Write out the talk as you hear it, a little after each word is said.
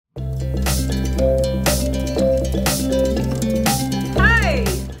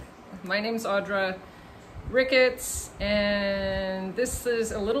name's Audra Ricketts, and this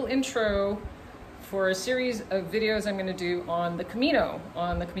is a little intro for a series of videos I'm going to do on the Camino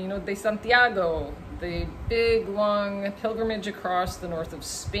de Santiago, the big, long pilgrimage across the north of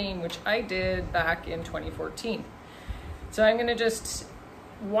Spain, which I did back in 2014. So I'm going to just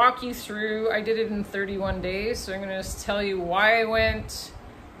walk you through. I did it in 31 days, so I'm going to just tell you why I went,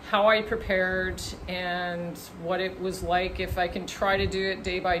 how I prepared, and what it was like. If I can try to do it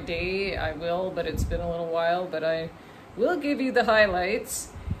day by day, I will, but it's been a little while, but I will give you the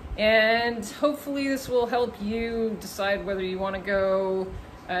highlights, and hopefully this will help you decide whether you want to go,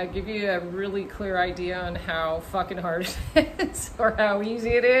 give you a really clear idea on how fucking hard it is, or how easy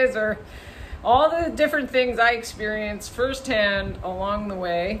it is, or all the different things I experienced firsthand along the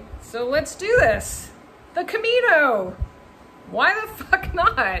way. So let's do this. The Camino. Why the fuck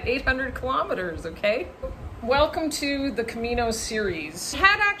not? 800 kilometers, okay? Welcome to the Camino series. I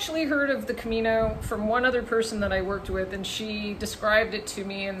had actually heard of the Camino from one other person that I worked with, and she described it to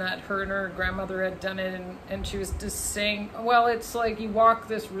me, and that her and her grandmother had done it, and she was just saying, well, it's like you walk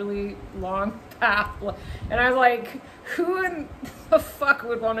this really long path. And I was like, who in the fuck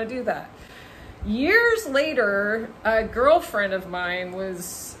would want to do that? Years later, a girlfriend of mine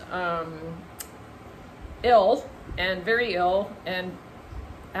was ill, and very ill, and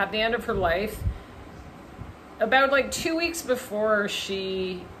at the end of her life, about like 2 weeks before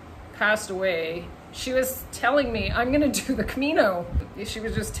she passed away, she was telling me, I'm gonna do the Camino. She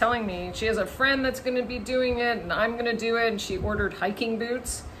was just telling me she has a friend that's gonna be doing it, and I'm gonna do it, and she ordered hiking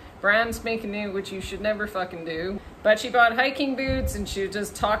boots, brand spanking new, which you should never fucking do. But she bought hiking boots, and she was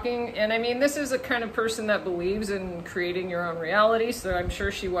just talking, and I mean, this is a kind of person that believes in creating your own reality, so I'm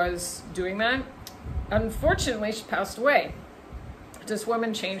sure she was doing that. Unfortunately, she passed away. This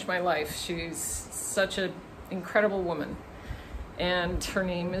woman changed my life. She's such an incredible woman, and her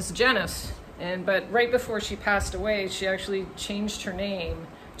name is Janice. But right before she passed away, she actually changed her name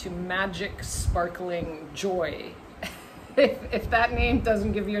to Magic Sparkling Joy. If that name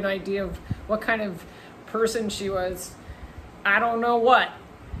doesn't give you an idea of what kind of person she was, I don't know what.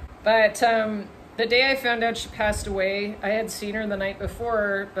 But the day I found out she passed away, I had seen her the night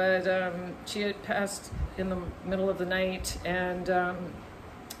before, but she had passed in the middle of the night, and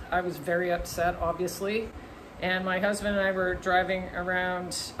I was very upset, obviously. And my husband and I were driving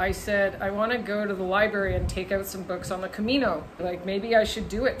around. I said, I want to go to the library and take out some books on the Camino. Like, maybe I should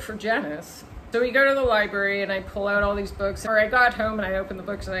do it for Janice. So we go to the library, and I pull out all these books. Or I got home, and I open the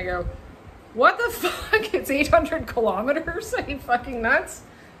books, and I go, what the fuck? It's 800 kilometers? Are you fucking nuts?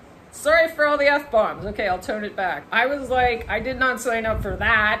 Sorry for all the F-bombs. Okay, I'll tone it back. I was like, I did not sign up for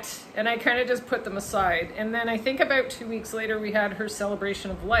that. And I kind of just put them aside. And then I think about 2 weeks later, we had her celebration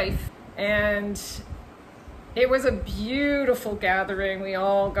of life. And it was a beautiful gathering. We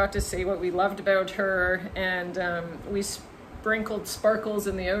all got to say what we loved about her. And we sprinkled sparkles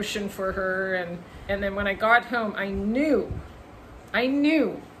in the ocean for her. And then when I got home, I knew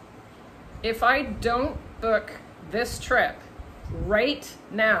if I don't book this trip right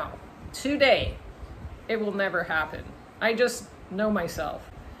now, today, it will never happen. I just know myself.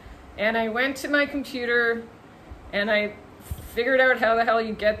 And I went to my computer and I figured out how the hell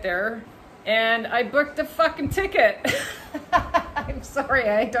you get there, and I booked a fucking ticket. I'm sorry,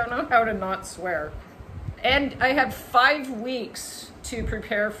 I don't know how to not swear. And I had 5 weeks to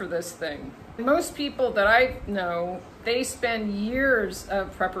prepare for this thing. Most people that I know, they spend years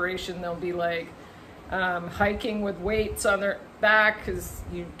of preparation. They'll be like hiking with weights on their back because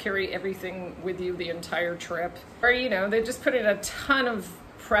you carry everything with you the entire trip. Or, you know, they just put in a ton of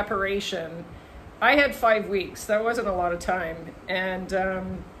preparation. I had 5 weeks. That wasn't a lot of time. And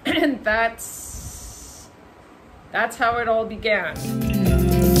that's how it all began.